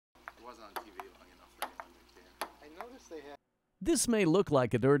wasn't on TV long enough for anyone to care. I noticed they had. This may look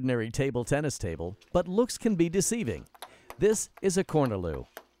like an ordinary table tennis table, but looks can be deceiving. This is a cornerloo.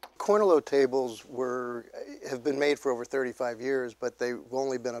 Cornerloo tables have been made for over 35 years, but they've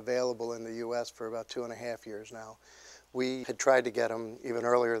only been available in the U.S. for about 2.5 years now. We had tried to get them even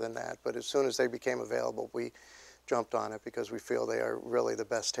earlier than that, but as soon as they became available, we jumped on it because we feel they are really the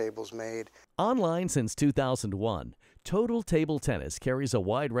best tables made. Online since 2001, Total Table Tennis carries a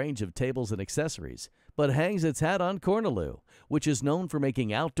wide range of tables and accessories, but hangs its hat on Cornerloo, which is known for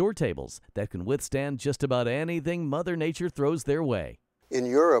making outdoor tables that can withstand just about anything Mother Nature throws their way. In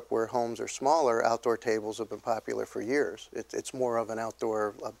Europe, where homes are smaller, outdoor tables have been popular for years. It's more of an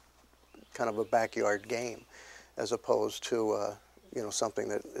outdoor, kind of a backyard game, as opposed to something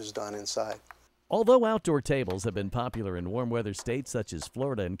that is done inside. Although outdoor tables have been popular in warm weather states such as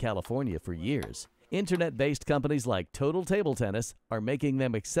Florida and California for years, internet-based companies like Total Table Tennis are making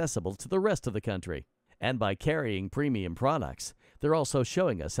them accessible to the rest of the country. And by carrying premium products, they're also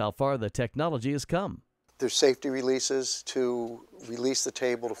showing us how far the technology has come. There's safety releases to release the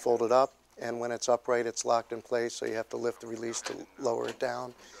table to fold it up, and when it's upright, it's locked in place, so you have to lift the release to lower it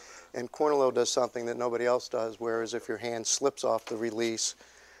down. And Cornerloo does something that nobody else does, whereas if your hand slips off the release,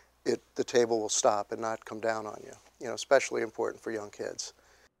 the table will stop and not come down on you. Especially important for young kids.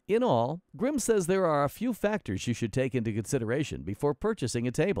 In all, Grimm says there are a few factors you should take into consideration before purchasing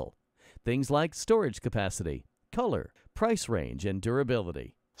a table. Things like storage capacity, color, price range, and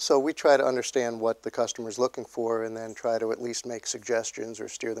durability. So we try to understand what the customer's looking for and then try to at least make suggestions or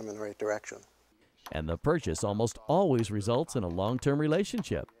steer them in the right direction. And the purchase almost always results in a long-term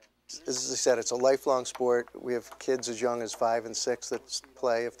relationship. As I said, it's a lifelong sport. We have kids as young as 5 and 6 that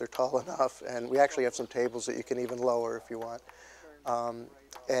play if they're tall enough, and we actually have some tables that you can even lower if you want.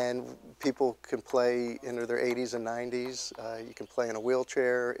 And people can play into their 80s and 90s. You can play in a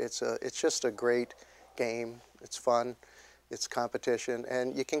wheelchair. It's just a great game. It's fun. It's competition,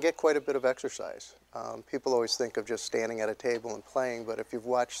 and you can get quite a bit of exercise. People always think of just standing at a table and playing, but if you've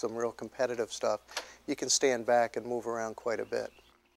watched some real competitive stuff, you can stand back and move around quite a bit.